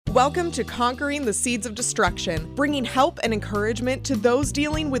Welcome to Conquering the Seeds of Destruction, bringing help and encouragement to those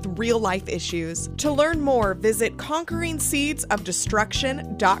dealing with real-life issues. To learn more, visit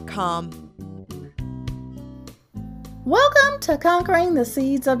conqueringseedsofdestruction.com. Welcome to Conquering the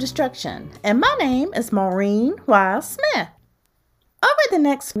Seeds of Destruction, and my name is Maureen Y. Smith. Over the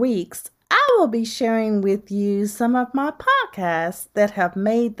next weeks, I will be sharing with you some of my podcasts that have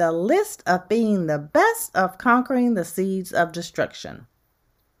made the list of being the best of Conquering the Seeds of Destruction.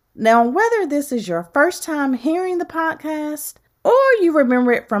 Now, whether this is your first time hearing the podcast or you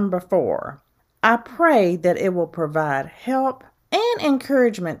remember it from before, I pray that it will provide help and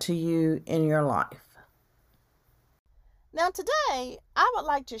encouragement to you in your life. Now, today, I would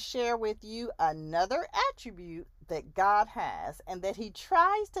like to share with you another attribute that God has and that He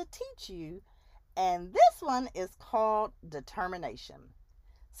tries to teach you, and this one is called determination.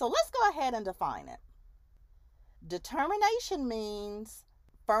 So let's go ahead and define it. Determination means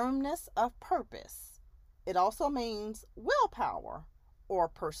firmness of purpose. It also means willpower or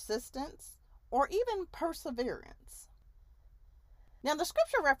persistence or even perseverance. Now, the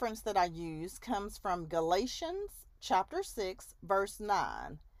scripture reference that I use comes from Galatians chapter 6, verse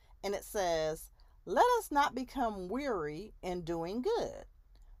 9, and it says, "Let us not become weary in doing good,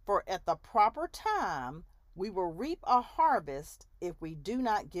 for at the proper time we will reap a harvest if we do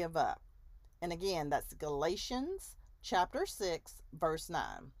not give up." And again, that's Galatians chapter 6, verse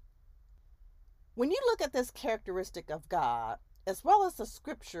 9. When you look at this characteristic of God, as well as the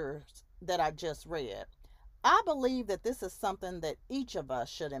scriptures that I just read, I believe that this is something that each of us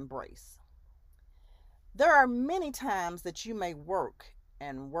should embrace. There are many times that you may work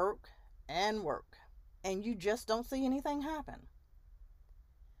and work and work, and you just don't see anything happen.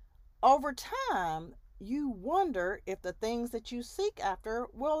 Over time, you wonder if the things that you seek after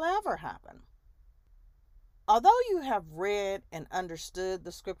will ever happen. Although you have read and understood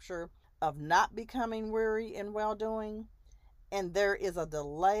the scripture of not becoming weary in well-doing, and there is a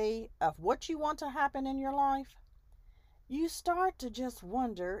delay of what you want to happen in your life, you start to just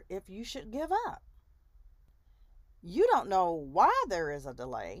wonder if you should give up. You don't know why there is a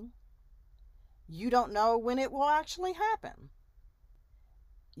delay. You don't know when it will actually happen.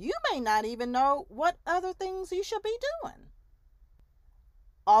 You may not even know what other things you should be doing.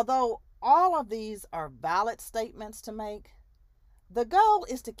 Although all of these are valid statements to make, the goal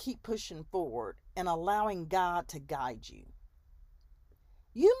is to keep pushing forward and allowing God to guide you.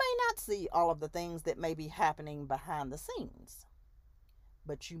 You may not see all of the things that may be happening behind the scenes,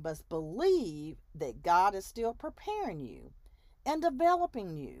 but you must believe that God is still preparing you and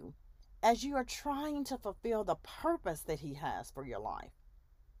developing you as you are trying to fulfill the purpose that He has for your life.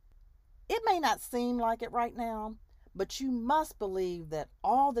 It may not seem like it right now, but you must believe that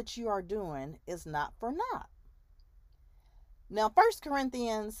all that you are doing is not for naught. Now, 1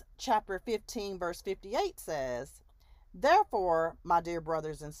 Corinthians chapter 15, verse 58 says, "Therefore, my dear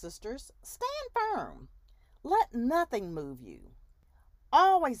brothers and sisters, stand firm. Let nothing move you.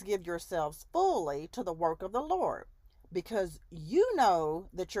 Always give yourselves fully to the work of the Lord, because you know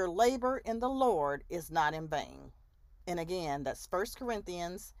that your labor in the Lord is not in vain." And again, that's 1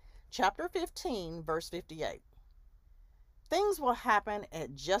 Corinthians chapter 15, verse 58. Things will happen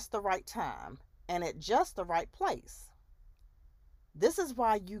at just the right time and at just the right place. This is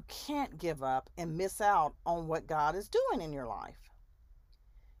why you can't give up and miss out on what God is doing in your life.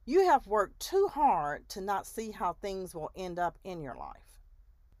 You have worked too hard to not see how things will end up in your life.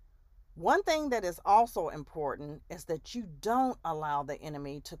 One thing that is also important is that you don't allow the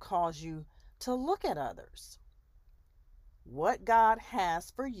enemy to cause you to look at others. What God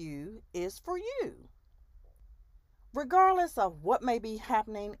has for you is for you. Regardless of what may be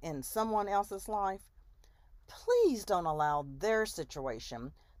happening in someone else's life, please don't allow their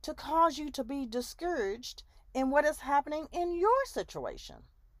situation to cause you to be discouraged in what is happening in your situation.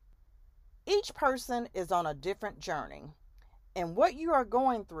 Each person is on a different journey, and what you are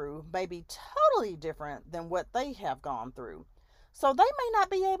going through may be totally different than what they have gone through. So they may not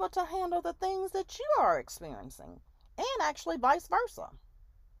be able to handle the things that you are experiencing, and actually vice versa.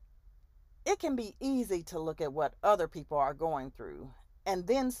 It can be easy to look at what other people are going through and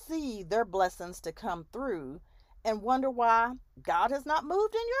then see their blessings to come through and wonder why God has not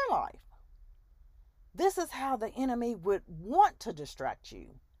moved in your life. This is how the enemy would want to distract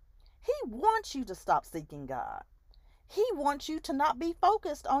you. He wants you to stop seeking God. He wants you to not be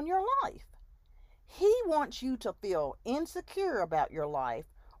focused on your life. He wants you to feel insecure about your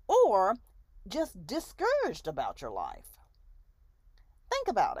life or just discouraged about your life. Think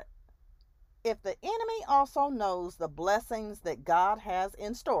about it. If the enemy also knows the blessings that God has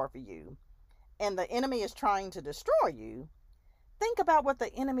in store for you, and the enemy is trying to destroy you, Think about what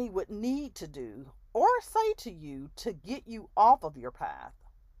the enemy would need to do or say to you to get you off of your path.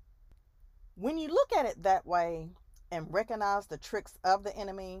 When you look at it that way and recognize the tricks of the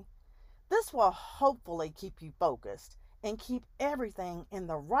enemy, this will hopefully keep you focused and keep everything in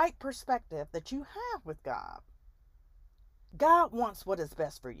the right perspective that you have with God. God wants what is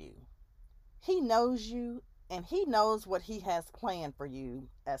best for you. He knows you, and He knows what He has planned for you,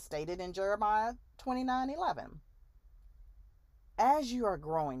 as stated in Jeremiah 29:11. As you are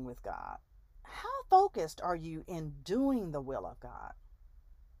growing with God, how focused are you in doing the will of God?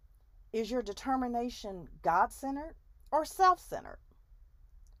 Is your determination God-centered or self-centered?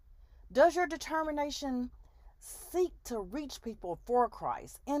 Does your determination seek to reach people for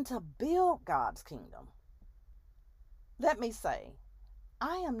Christ and to build God's kingdom? Let me say,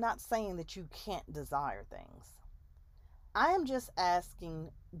 I am not saying that you can't desire things. I am just asking,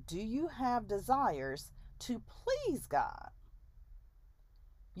 do you have desires to please God?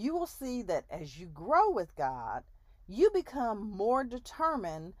 You will see that as you grow with God, you become more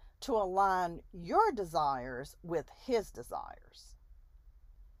determined to align your desires with His desires.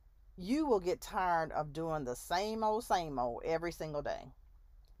 You will get tired of doing the same old every single day.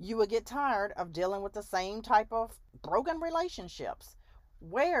 You will get tired of dealing with the same type of broken relationships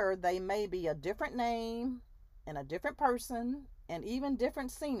where they may be a different name and a different person and even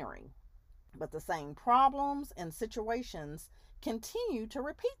different scenery, but the same problems and situations continue to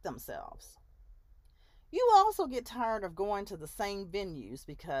repeat themselves. You also get tired of going to the same venues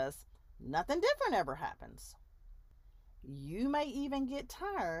because nothing different ever happens. You may even get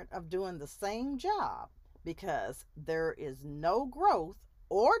tired of doing the same job because there is no growth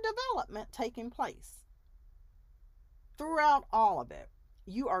or development taking place. Throughout all of it,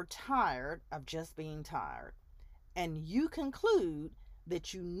 you are tired of just being tired, and you conclude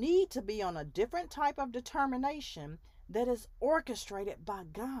that you need to be on a different type of determination that is orchestrated by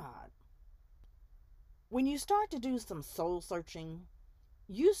God. When you start to do some soul searching,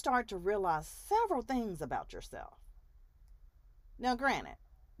 you start to realize several things about yourself. Now, granted,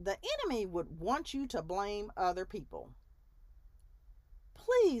 the enemy would want you to blame other people.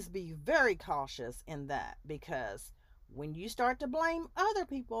 Please be very cautious in that, because when you start to blame other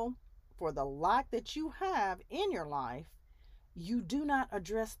people for the lack that you have in your life, you do not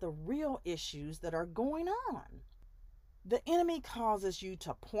address the real issues that are going on. The enemy causes you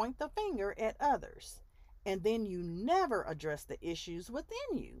to point the finger at others, and then you never address the issues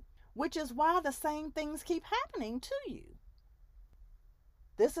within you, which is why the same things keep happening to you.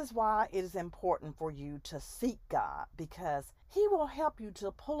 This is why it is important for you to seek God, because He will help you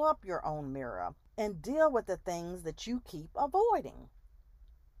to pull up your own mirror and deal with the things that you keep avoiding.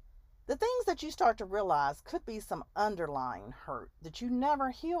 The things that you start to realize could be some underlying hurt that you never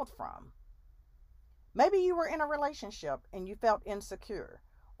healed from. Maybe you were in a relationship and you felt insecure,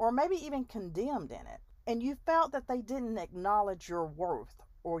 or maybe even condemned in it, and you felt that they didn't acknowledge your worth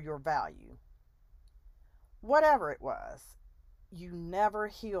or your value. Whatever it was, you never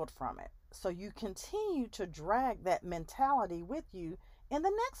healed from it. So you continue to drag that mentality with you in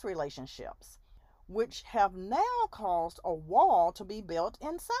the next relationships, which have now caused a wall to be built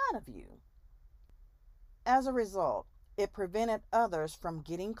inside of you. As a result, it prevented others from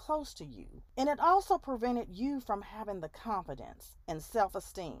getting close to you. And it also prevented you from having the confidence and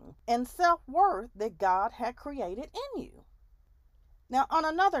self-esteem and self-worth that God had created in you. Now, on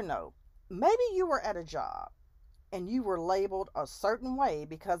another note, maybe you were at a job and you were labeled a certain way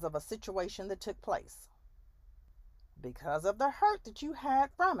because of a situation that took place. Because of the hurt that you had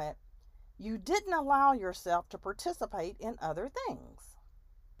from it, you didn't allow yourself to participate in other things.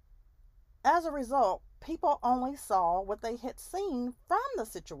 As a result, people only saw what they had seen from the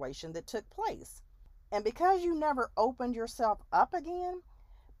situation that took place. And because you never opened yourself up again,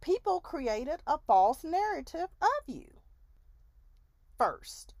 people created a false narrative of you.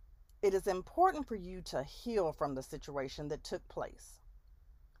 First, it is important for you to heal from the situation that took place.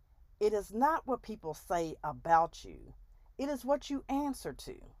 It is not what people say about you. It is what you answer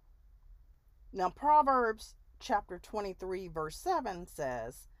to. Now, Proverbs chapter 23, verse 7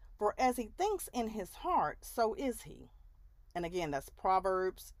 says, "For as he thinks in his heart, so is he." And again, that's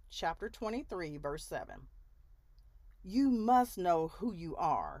Proverbs chapter 23, verse 7. You must know who you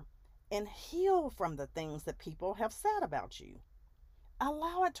are and heal from the things that people have said about you.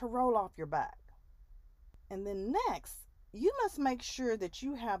 Allow it to roll off your back. And then next, you must make sure that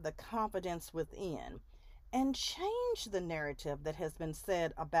you have the confidence within and change the narrative that has been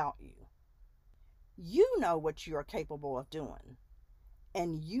said about you. You know what you are capable of doing,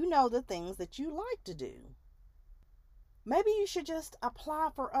 and you know the things that you like to do. Maybe you should just apply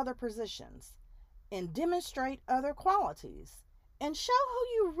for other positions and demonstrate other qualities and show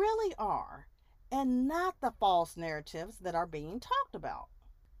who you really are and not the false narratives that are being talked about.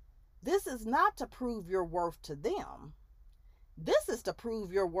 This is not to prove your worth to them. This is to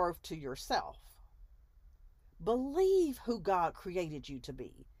prove your worth to yourself. Believe who God created you to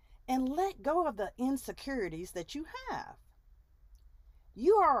be and let go of the insecurities that you have.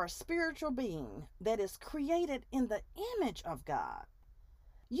 You are a spiritual being that is created in the image of God.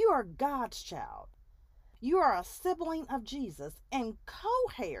 You are God's child. You are a sibling of Jesus and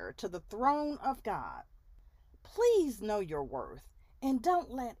co-heir to the throne of God. Please know your worth and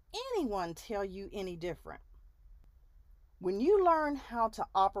don't let anyone tell you any different. When you learn how to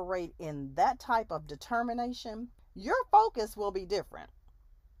operate in that type of determination, your focus will be different.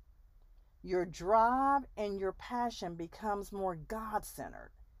 Your drive and your passion becomes more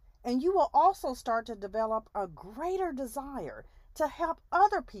God-centered, and you will also start to develop a greater desire to help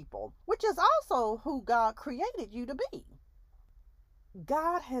other people, which is also who God created you to be.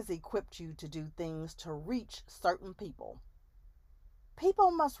 God has equipped you to do things to reach certain people.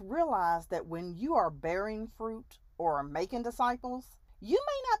 People must realize that when you are bearing fruit or making disciples, you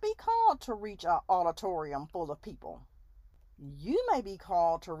may not be called to reach an auditorium full of people. You may be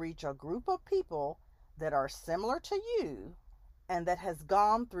called to reach a group of people that are similar to you and that has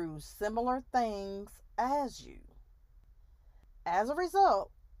gone through similar things as you. As a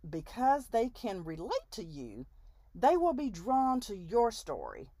result, because they can relate to you, they will be drawn to your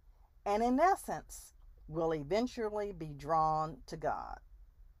story and, in essence, will eventually be drawn to God.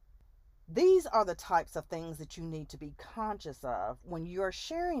 These are the types of things that you need to be conscious of when you are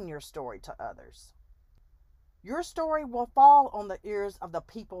sharing your story to others. Your story will fall on the ears of the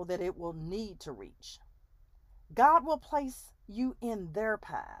people that it will need to reach. God will place you in their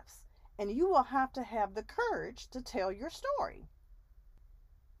paths, and you will have to have the courage to tell your story.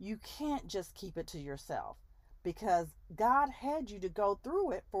 You can't just keep it to yourself because God had you to go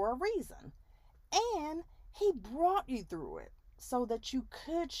through it for a reason, and He brought you through it so that you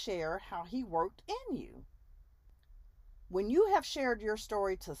could share how He worked in you. When you have shared your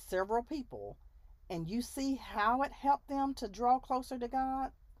story to several people and you see how it helped them to draw closer to God,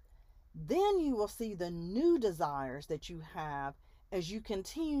 then you will see the new desires that you have as you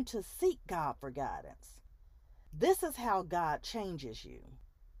continue to seek God for guidance. This is how God changes you.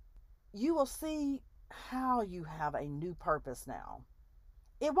 You will see how you have a new purpose now.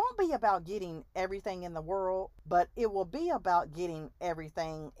 It won't be about getting everything in the world, but it will be about getting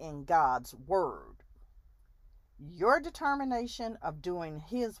everything in God's Word. Your determination of doing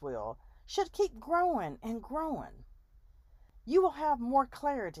His will should keep growing and growing. You will have more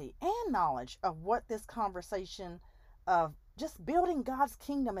clarity and knowledge of what this conversation of just building God's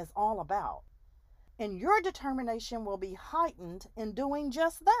kingdom is all about. And your determination will be heightened in doing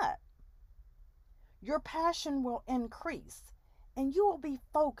just that. Your passion will increase, and you will be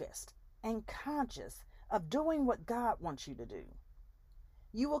focused and conscious of doing what God wants you to do.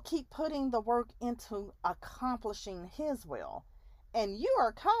 You will keep putting the work into accomplishing His will, and you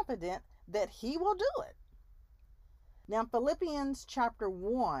are confident that He will do it. Now, Philippians chapter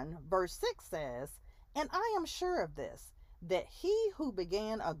 1, verse 6 says, "And I am sure of this, that He who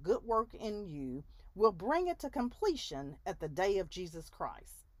began a good work in you will bring it to completion at the day of Jesus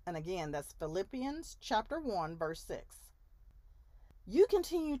Christ." And again, that's Philippians chapter 1, verse 6. You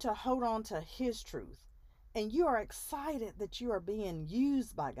continue to hold on to His truth, and you are excited that you are being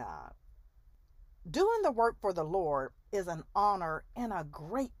used by God. Doing the work for the Lord is an honor and a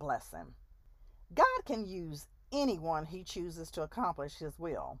great blessing. God can use anyone He chooses to accomplish His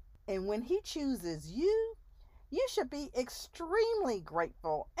will. And when He chooses you, you should be extremely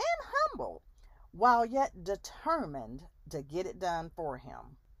grateful and humble, while yet determined to get it done for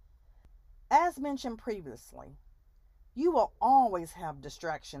Him. As mentioned previously, you will always have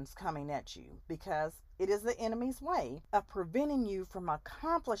distractions coming at you because it is the enemy's way of preventing you from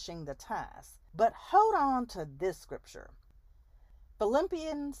accomplishing the task. But hold on to this scripture.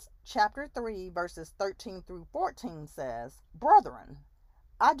 Philippians chapter 3, verses 13 through 14 says, "Brethren,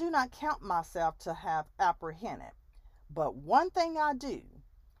 I do not count myself to have apprehended, but one thing I do,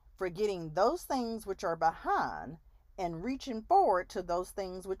 forgetting those things which are behind and reaching forward to those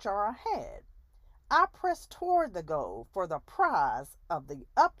things which are ahead. I press toward the goal for the prize of the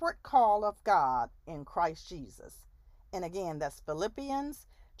upward call of God in Christ Jesus." And again, that's Philippians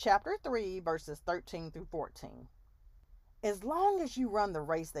chapter 3, verses 13 through 14. As long as you run the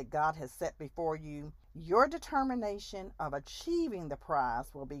race that God has set before you, your determination of achieving the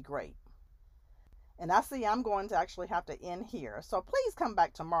prize will be great. And I see I'm going to actually have to end here. So please come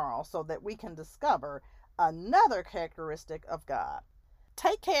back tomorrow so that we can discover another characteristic of God.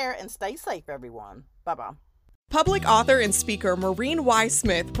 Take care and stay safe, everyone. Bye-bye. Public author and speaker Maureen Y.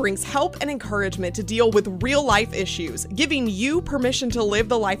 Smith brings help and encouragement to deal with real-life issues, giving you permission to live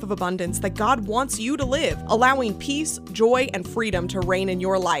the life of abundance that God wants you to live, allowing peace, joy, and freedom to reign in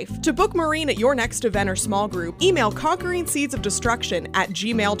your life. To book Maureen at your next event or small group, email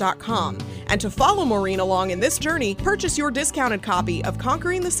conqueringseedsofdestruction@gmail.com. And to follow Maureen along in this journey, purchase your discounted copy of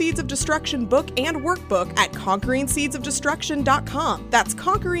Conquering the Seeds of Destruction book and workbook at conqueringseedsofdestruction.com. That's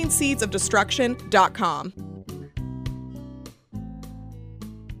conqueringseedsofdestruction.com.